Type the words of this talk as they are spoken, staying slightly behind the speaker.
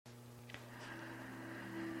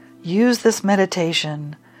Use this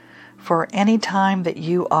meditation for any time that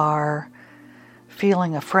you are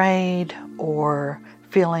feeling afraid or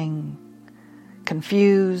feeling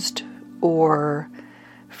confused or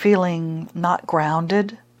feeling not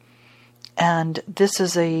grounded. And this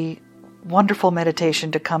is a wonderful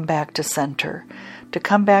meditation to come back to center, to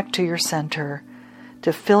come back to your center,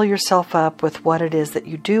 to fill yourself up with what it is that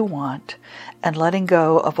you do want and letting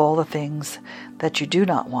go of all the things that you do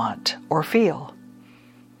not want or feel.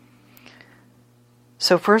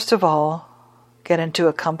 So first of all, get into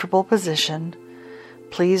a comfortable position.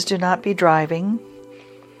 Please do not be driving,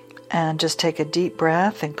 and just take a deep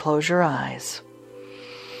breath and close your eyes.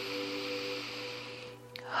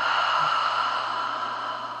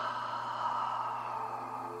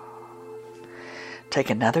 Take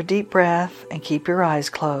another deep breath and keep your eyes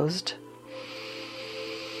closed.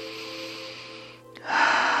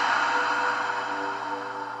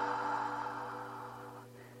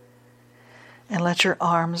 And let your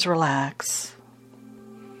arms relax.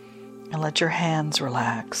 And let your hands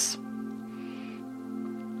relax.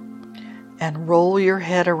 And roll your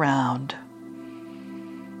head around.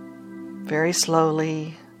 Very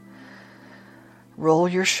slowly. Roll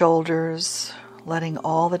your shoulders, letting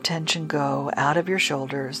all the tension go out of your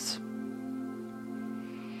shoulders.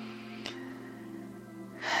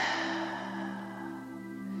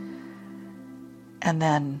 And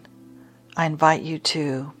then I invite you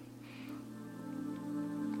to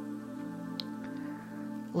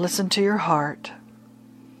listen to your heart.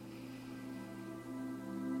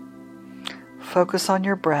 Focus on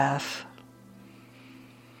your breath.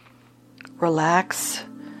 Relax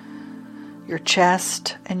your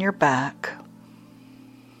chest and your back.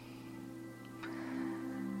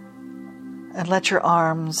 And let your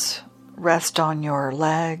arms rest on your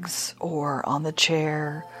legs or on the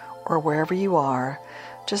chair or wherever you are.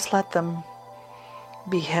 Just let them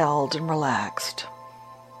be held and relaxed.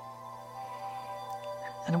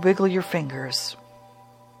 And wiggle your fingers.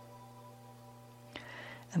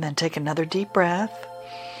 And then take another deep breath.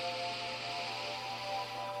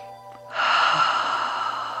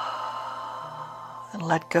 And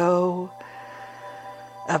let go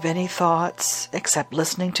of any thoughts except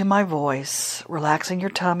listening to my voice, relaxing your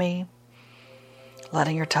tummy,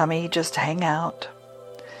 letting your tummy just hang out,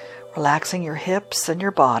 relaxing your hips and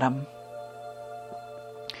your bottom,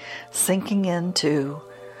 sinking into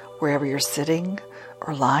wherever you're sitting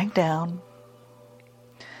or lying down,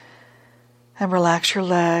 and relax your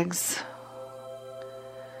legs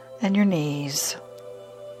and your knees.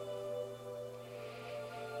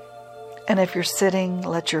 And if you're sitting,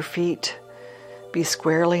 let your feet be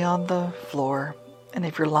squarely on the floor. And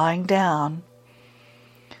if you're lying down,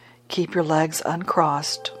 keep your legs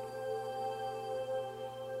uncrossed.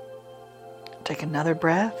 Take another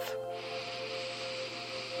breath,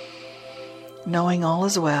 knowing all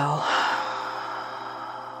is well.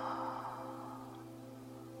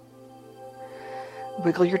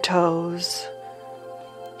 Wiggle your toes.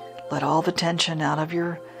 Let all the tension out of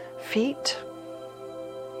your feet,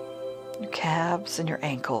 your calves, and your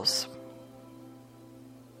ankles.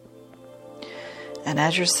 And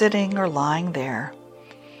as you're sitting or lying there,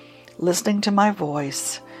 listening to my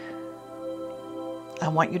voice, I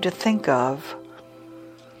want you to think of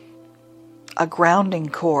a grounding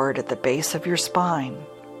cord at the base of your spine.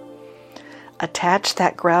 Attach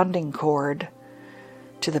that grounding cord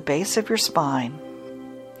to the base of your spine.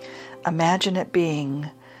 Imagine it being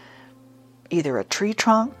either a tree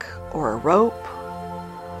trunk or a rope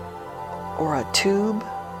or a tube.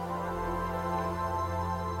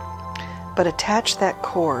 But attach that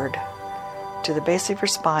cord to the base of your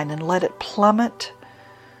spine and let it plummet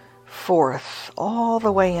forth all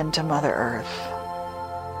the way into Mother Earth.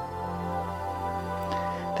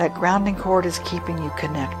 That grounding cord is keeping you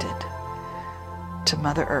connected to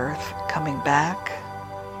Mother Earth, coming back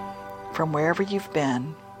from wherever you've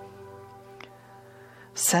been,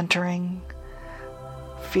 centering,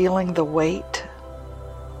 feeling the weight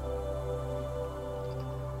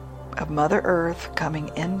of Mother Earth, coming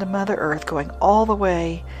into Mother Earth, going all the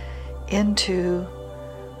way into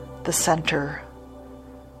the center,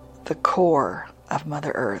 the core of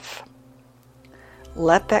Mother Earth.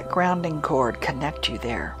 Let that grounding cord connect you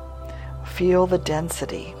there. Feel the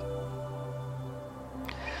density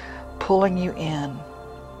pulling you in.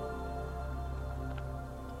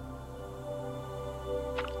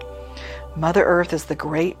 Mother Earth is the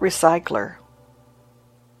great recycler.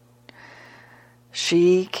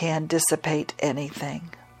 She can dissipate anything.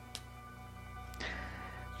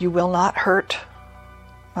 You will not hurt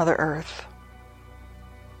Mother Earth.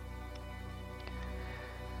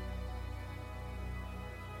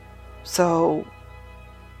 So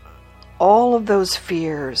all of those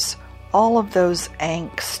fears, all of those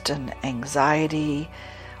angst and anxiety,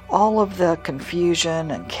 all of the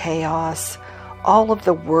confusion and chaos, all of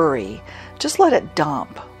the worry, just let it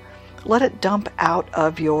dump. Let it dump out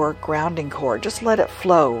of your grounding cord. Just let it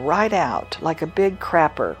flow right out like a big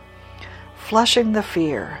crapper, flushing the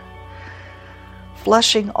fear,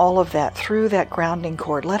 flushing all of that through that grounding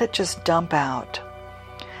cord. Let it just dump out.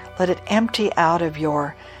 Let it empty out of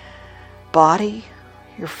your body,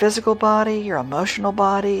 your physical body, your emotional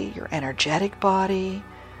body, your energetic body,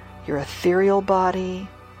 your ethereal body.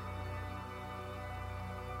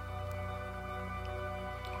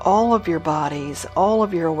 All of your bodies, all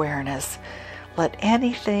of your awareness. Let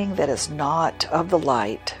anything that is not of the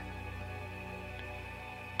light,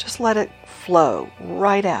 just let it flow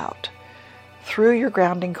right out through your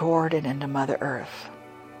grounding cord and into Mother Earth.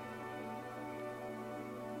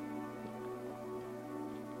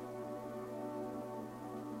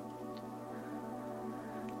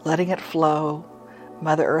 Letting it flow,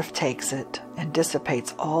 Mother Earth takes it and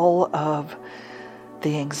dissipates all of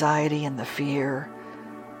the anxiety and the fear,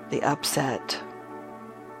 the upset,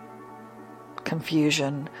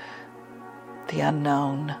 confusion, the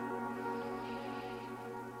unknown,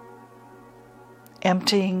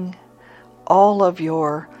 emptying all of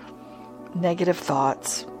your negative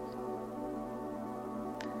thoughts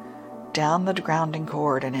down the grounding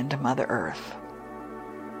cord and into Mother Earth.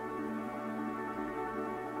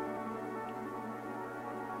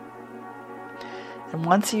 And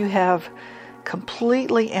once you have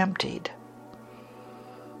completely emptied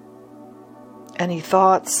any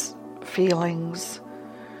thoughts, feelings,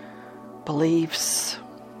 beliefs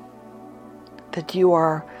that you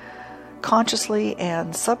are consciously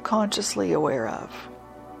and subconsciously aware of,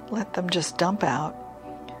 let them just dump out.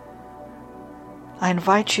 I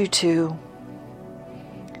invite you to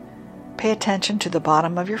pay attention to the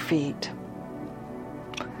bottom of your feet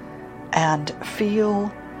and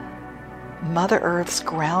feel Mother Earth's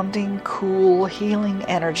grounding, cool, healing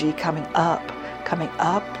energy coming up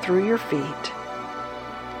through your feet,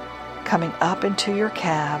 coming up into your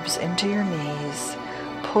calves, into your knees,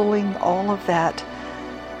 pulling all of that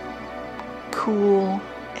cool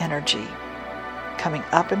energy, coming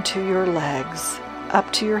up into your legs,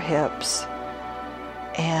 up to your hips,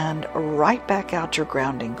 and right back out your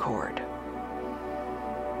grounding cord.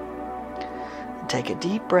 Take a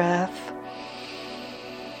deep breath.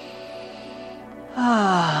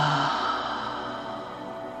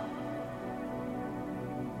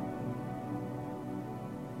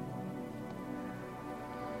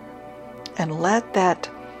 And let that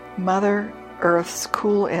Mother Earth's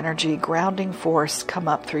cool energy, grounding force come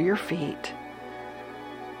up through your feet,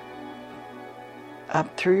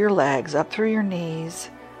 up through your legs, up through your knees,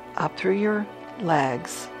 up through your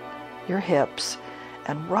legs, your hips,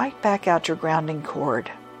 and right back out your grounding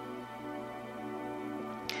cord.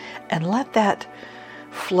 And let that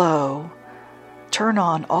flow turn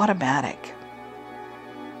on automatic.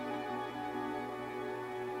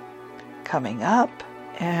 Coming up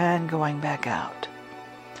and going back out.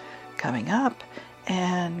 Coming up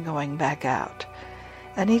and going back out.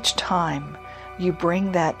 And each time you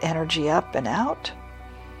bring that energy up and out,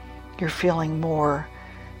 you're feeling more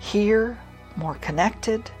here, more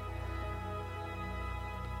connected.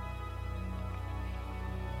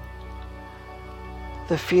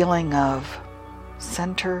 The feeling of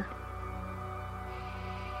center,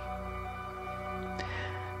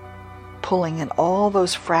 pulling in all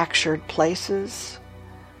those fractured places,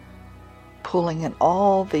 pulling in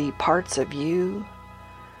all the parts of you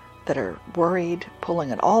that are worried, pulling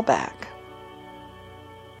it all back.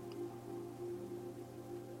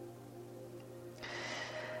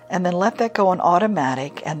 And then let that go on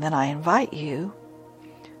automatic, and then I invite you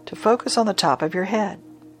to focus on the top of your head.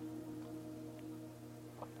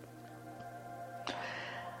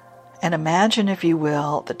 And imagine, if you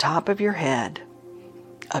will, the top of your head,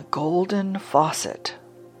 a golden faucet.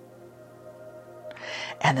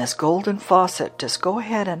 And this golden faucet, just go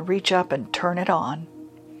ahead and reach up and turn it on.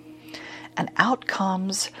 And out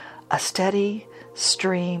comes a steady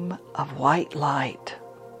stream of white light.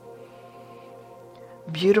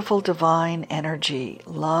 Beautiful divine energy,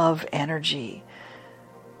 love energy.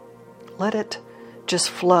 Let it just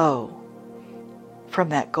flow from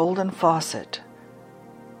that golden faucet.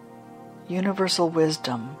 Universal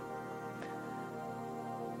wisdom,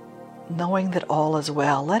 knowing that all is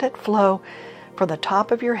well. Let it flow from the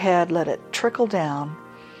top of your head. Let it trickle down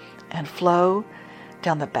and flow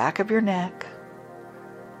down the back of your neck.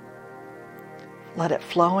 Let it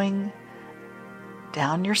flowing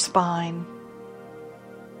down your spine.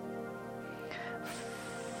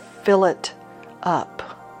 Fill it up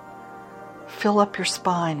fill up your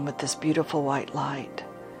spine with this beautiful white light.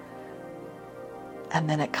 And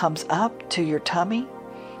then it comes up to your tummy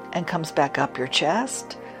and comes back up your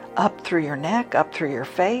chest, up through your neck, up through your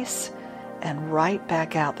face, and right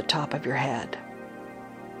back out the top of your head.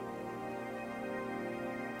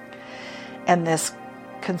 And this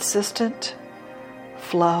consistent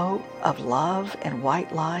flow of love and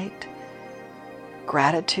white light,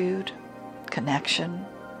 gratitude, connection,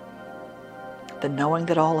 the knowing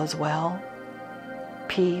that all is well,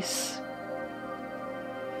 peace,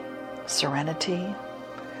 serenity,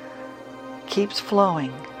 keeps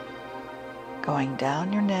flowing, going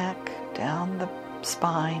down your neck, down the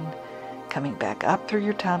spine, coming back up through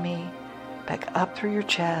your tummy, back up through your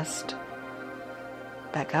chest,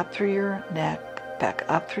 back up through your neck, back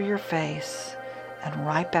up through your face, and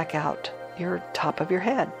right back out your top of your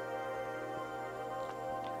head.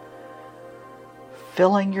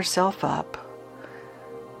 Filling yourself up,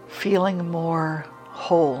 feeling more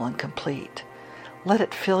whole and complete. Let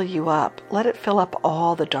it fill you up. Let it fill up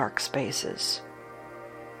all the dark spaces.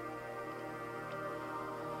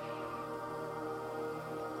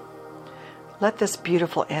 Let this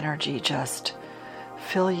beautiful energy just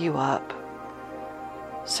fill you up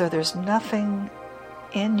so there's nothing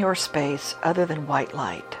in your space other than white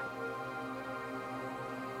light.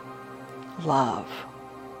 Love.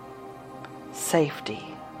 Safety.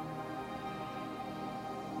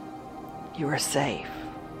 You are safe.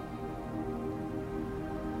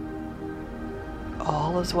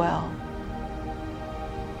 All is well.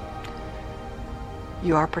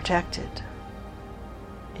 You are protected.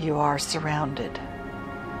 You are surrounded,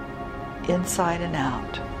 inside and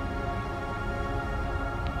out,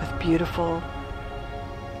 with beautiful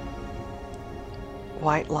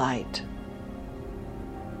white light.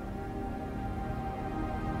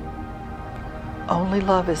 Only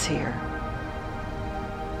love is here.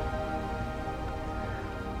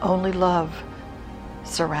 Only love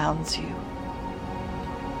surrounds you.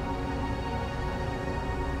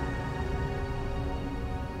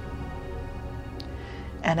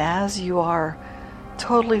 And as you are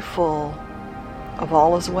totally full of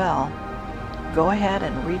all is well, go ahead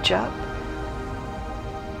and reach up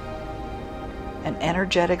and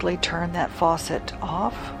energetically turn that faucet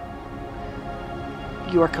off.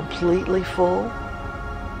 You are completely full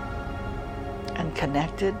and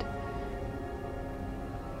connected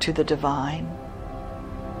to the divine.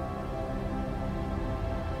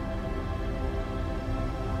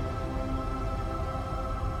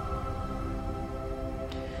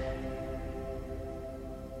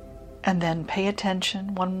 And then pay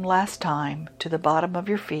attention one last time to the bottom of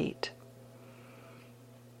your feet.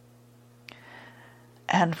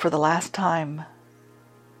 And for the last time,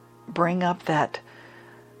 bring up that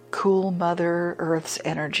cool Mother Earth's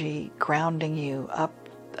energy, grounding you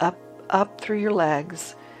up through your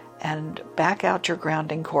legs and back out your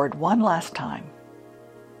grounding cord one last time.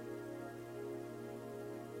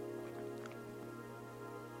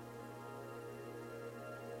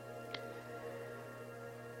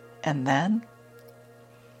 And then,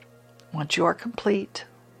 once you are complete,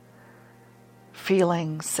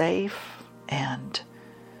 feeling safe and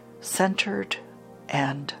centered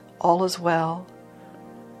and all is well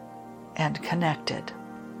and connected,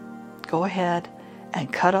 go ahead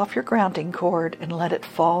and cut off your grounding cord and let it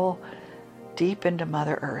fall deep into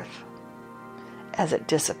Mother Earth as it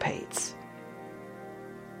dissipates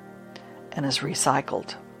and is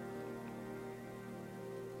recycled.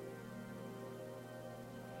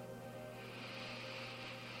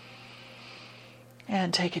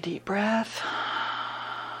 And take a deep breath.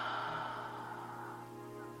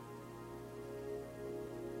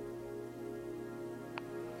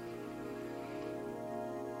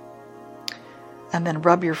 And then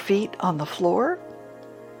rub your feet on the floor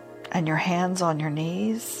and your hands on your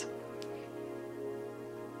knees.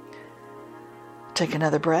 Take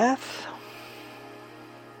another breath.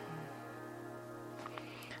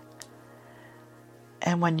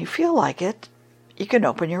 And when you feel like it, you can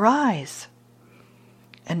open your eyes.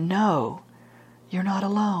 And know you're not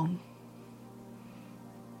alone.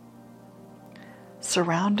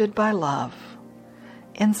 Surrounded by love,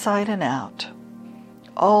 inside and out,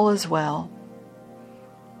 all is well.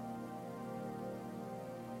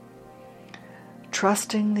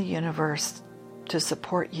 Trusting the universe to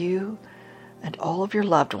support you and all of your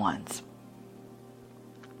loved ones.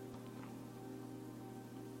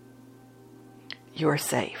 You are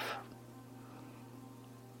safe.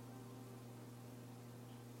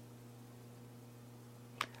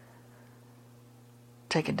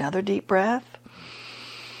 Take another deep breath.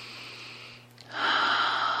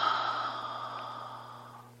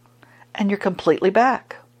 And you're completely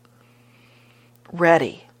back.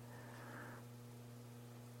 ready.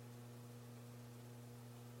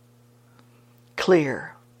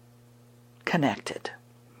 Clear, connected.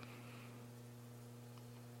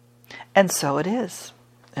 And so it is,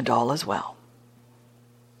 and all is well.